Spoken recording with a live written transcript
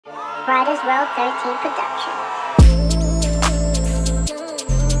Riders World 13 production.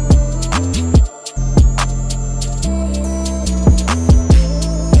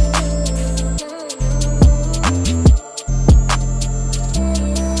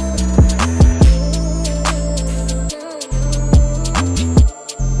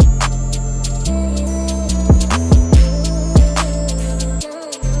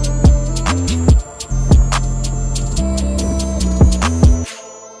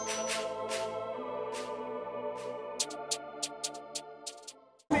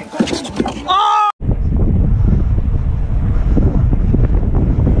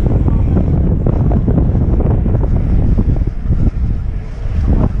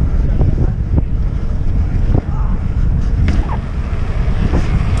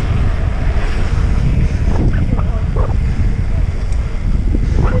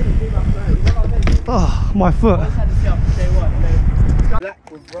 Oh, my foot.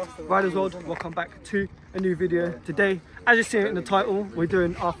 Riders World, welcome back to a new video. Today, as you see it in the title, we're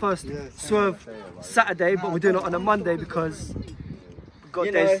doing our first Swerve Saturday, but we're doing it on a Monday because we've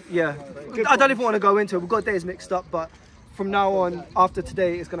got days. Yeah, I don't even want to go into it. We've got days mixed up, but from now on, after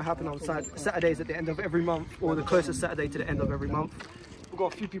today, it's going to happen on Saturdays at the end of every month, or the closest Saturday to the end of every month. We've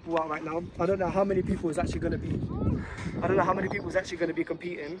got a few people out right now. I don't know how many people is actually going to be. I don't know how many people is actually going to be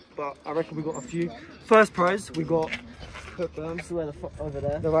competing, but I reckon we got a few. First prize, we got hookworms. Where the fuck over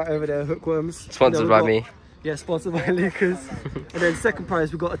there? They're right over there. Hookworms. Sponsored by me. Yeah, sponsored by Lucas. And then second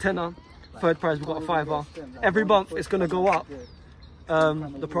prize, we got a tenner. Third prize, we got a fiver. Every month, it's going to go up.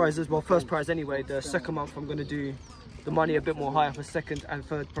 The prizes. Well, first prize anyway. The second month, I'm going to do the money a bit more higher for second and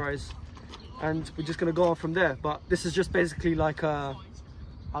third prize, and we're just going to go on from there. But this is just basically like a,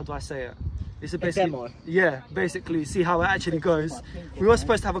 how do I say it? It's a basically, demo. Yeah, basically see how it actually goes. We were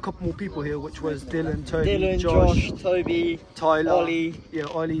supposed to have a couple more people here, which was Dylan, Toby, Josh, Toby, Tyler, Ollie. Yeah,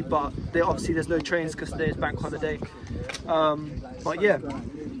 Ollie, but obviously there's no trains because today is bank holiday. But yeah,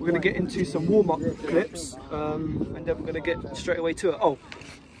 we're going to get into some warm-up clips, and then we're going to get straight away to it. Oh,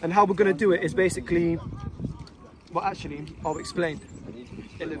 and how we're going to do it is basically, well actually, I'll explain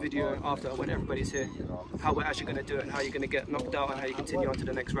in the video after, when everybody's here, how we're actually going to do it and how you're going to get knocked out and how you continue on to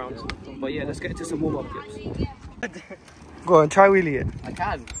the next round. But yeah, let's get into some warm-up clips. Go on, try wheelie it. I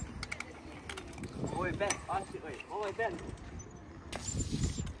can. Oh wait, Ben. Oh wait, Ben.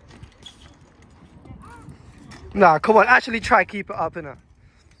 Nah, come on, actually try keep it up, innit?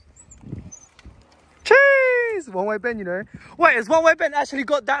 Cheese! One way Ben, you know. Wait, has one way Ben actually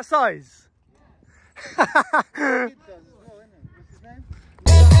got that size? I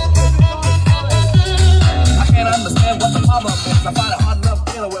can't understand what the problem is. I find it hard enough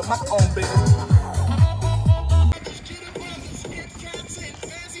dealing with my own business.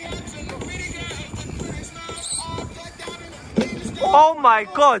 Oh my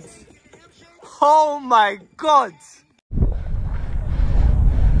god! Oh my god!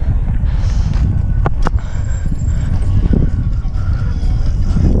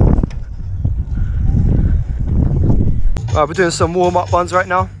 Right, we're doing some warm-up ones right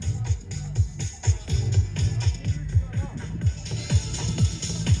now.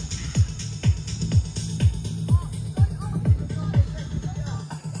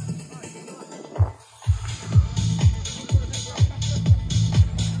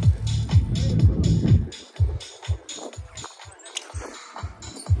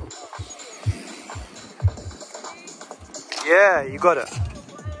 Yeah, you got it.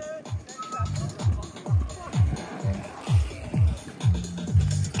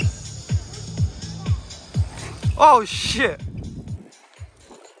 Oh shit.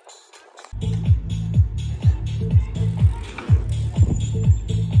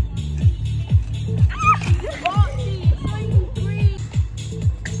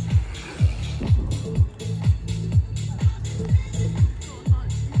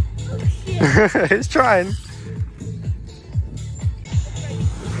 It's trying.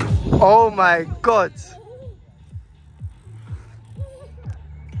 Oh my god.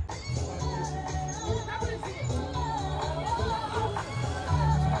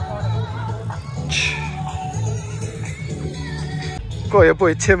 Got your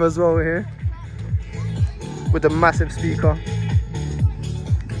boy Tim as well here with a massive speaker.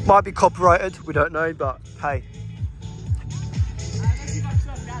 Might be copyrighted, we don't know, but hey.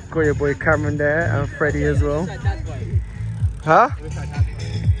 Got your boy Cameron there and Freddie as well. Huh?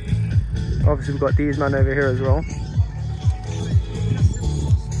 Obviously we've got these men over here as well.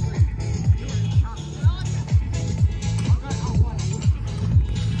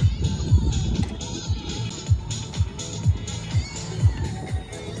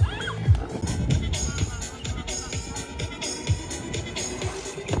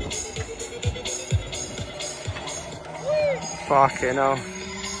 Fucking hell.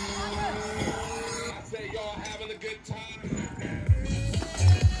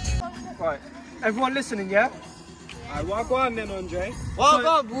 Right, everyone listening, yeah? Alright, go on then, Andre.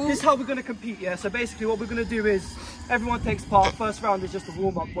 So, this is how we're going to compete, yeah? So basically what we're going to do is, everyone takes part. First round is just a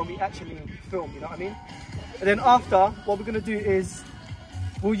warm-up when we actually film, you know what I mean? And then after, what we're going to do is,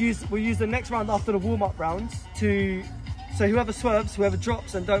 we'll use the next round after the warm-up round to, so whoever swerves, whoever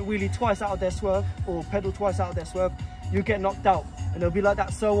drops and don't wheelie twice out of their swerve, or pedal twice out of their swerve, you get knocked out. And it'll be like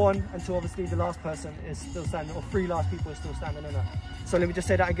that so on until obviously the last person is still standing, or 3 last people are still standing in it. So let me just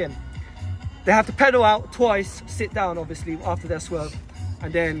say that again. They have to pedal out twice, sit down obviously after their swerve,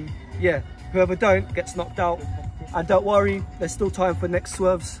 and then yeah, whoever don't gets knocked out. And don't worry, there's still time for next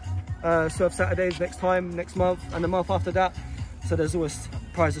swerves, Swerve Saturdays next time, next month, and the month after that. So there's always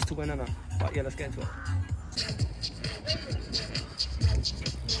prizes to win, but yeah, let's get into it.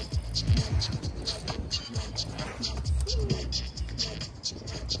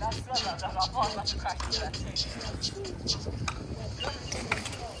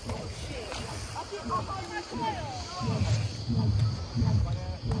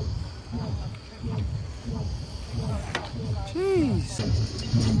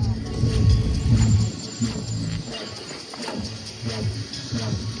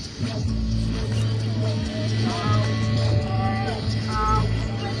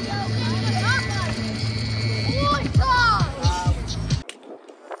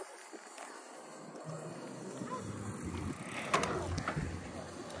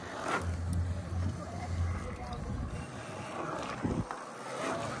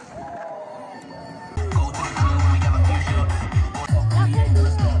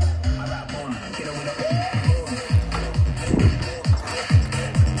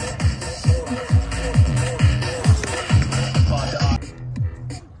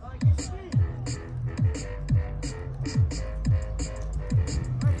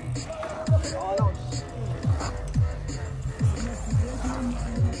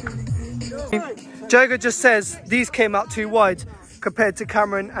 Joga just says these came out too wide compared to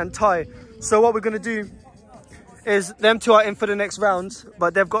Cameron and Ty. So what we're going to do is them two are in for the next round,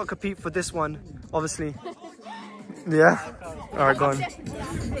 but they've got to compete for this one, obviously. Yeah? Alright, go on.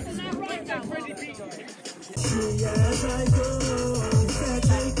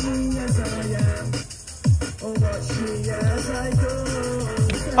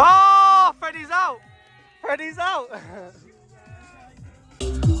 Oh! Freddie's out! Freddie's out!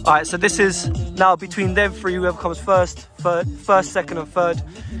 Alright, so this is now between them three, whoever comes first, second and third.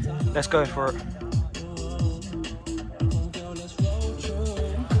 Let's go for it.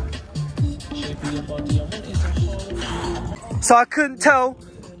 So I couldn't tell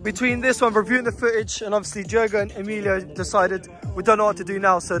between this one, reviewing the footage, and obviously Joga and Emilio decided we don't know what to do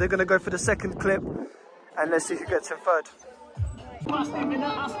now, so they're going to go for the second clip and let's see who gets in third.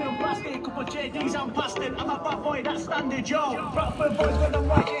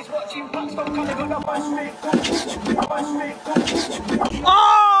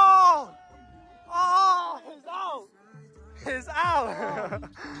 Oh! Oh! He's out!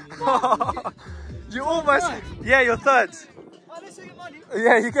 You almost... Yeah, you're third.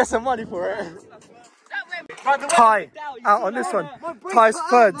 Yeah, you get some money for it. Ty, out on this one. Ty's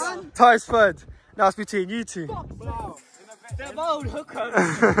third. Ty's third. Now it's between you two.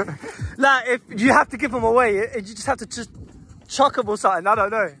 Like, if you have to give them away, you just have to just chuck them or something. I don't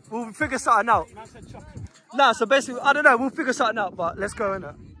know. We'll figure something out. Nah, so basically, I don't know. We'll figure something out, but let's go in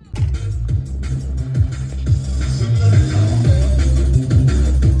it.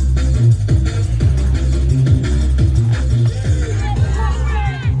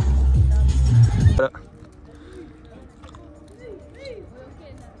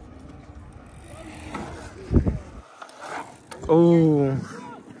 Oh,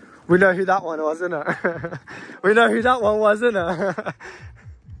 we know who that one was, innit? We know who that one was, innit?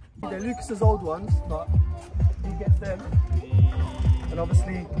 They're Lucas's old ones, but he gets them. And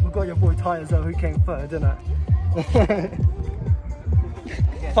obviously, we've got your boy Ty as well, who came third, innit?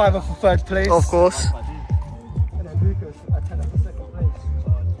 $5 for third place. Of course. And then Lucas at $10 for second place.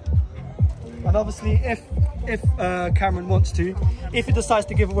 And obviously, if Cameron wants to, if he decides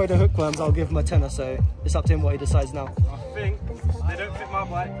to give away the hookworms, I'll give him a tenner, so it's up to him what he decides now. I think they don't fit my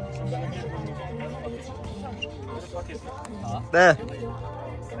bike. There.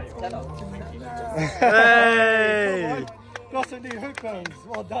 Hey! Got some new hookworms,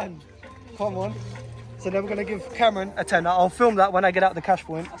 well done. Come on. So then we're going to give Cameron a tenner. I'll film that when I get out the cash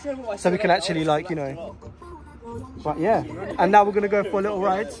point, so we can actually, like, you know. But yeah. And now we're going to go for a little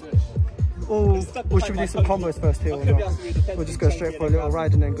ride. Or should we do some combos first here or not? We'll just go straight for a little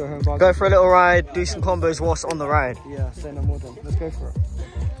ride and then go home. Go for a little ride, do some combos whilst on the ride. Yeah, say no more then. Let's go for it.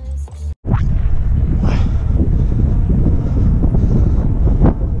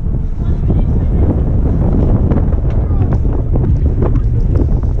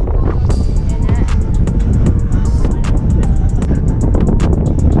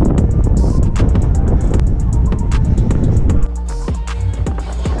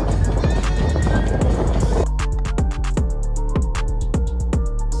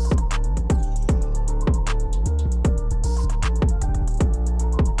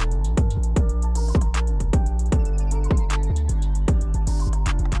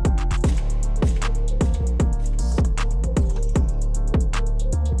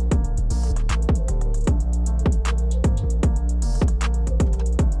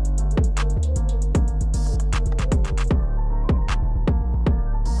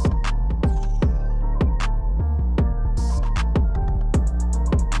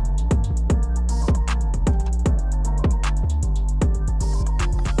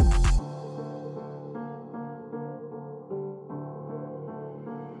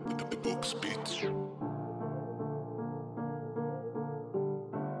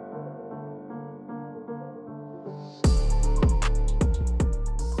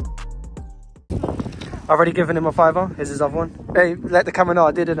 I've already given him a £5. Here's his other one. Hey, let the camera know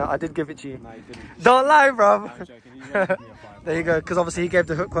I did, I did give it to you. No, you didn't. Don't lie, bro. I'm joking. You didn't give me a £5. There you go, because obviously he gave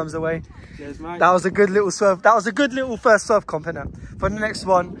the hookworms away. Cheers, mate. That was a good little swerve. That was a good little first swerve comp, innit? For the next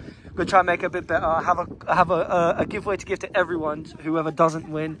one, we'll try and make it a bit better. I have a giveaway to give to everyone, whoever doesn't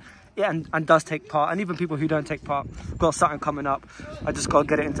win. Yeah, and does take part, and even people who don't take part. Got something coming up. I just got to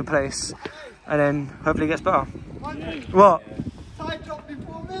get it into place, and then hopefully it gets better. What? Side drop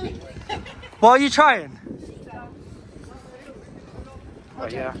before me. What are you trying? Oh,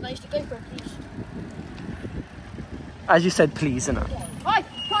 yeah. Can I used to go for it, please? As you said, please, innit? Hi,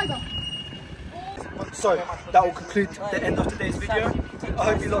 tiger. So that will conclude the end of today's video. I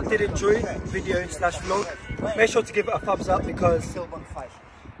hope you lot did enjoy video / vlog. Make sure to give it a thumbs up because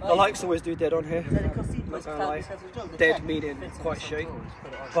the likes always do dead on here. Not gonna lie. Dead meaning quite straight.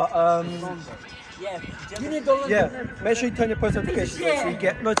 But yeah, make sure you turn your post notifications on so you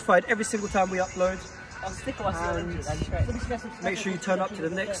get notified every single time we upload. And make sure you turn up to the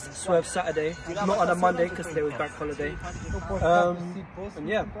next Swerve Saturday, not on a Monday because today was bank holiday. And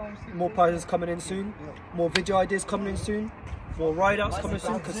yeah, more prizes coming in soon, more video ideas coming in soon, more ride outs coming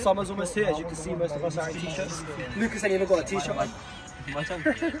soon because summer's almost here. As you can see, most of us are in t-shirts. Lucas ain't even got a t-shirt on.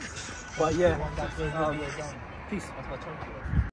 But yeah, peace.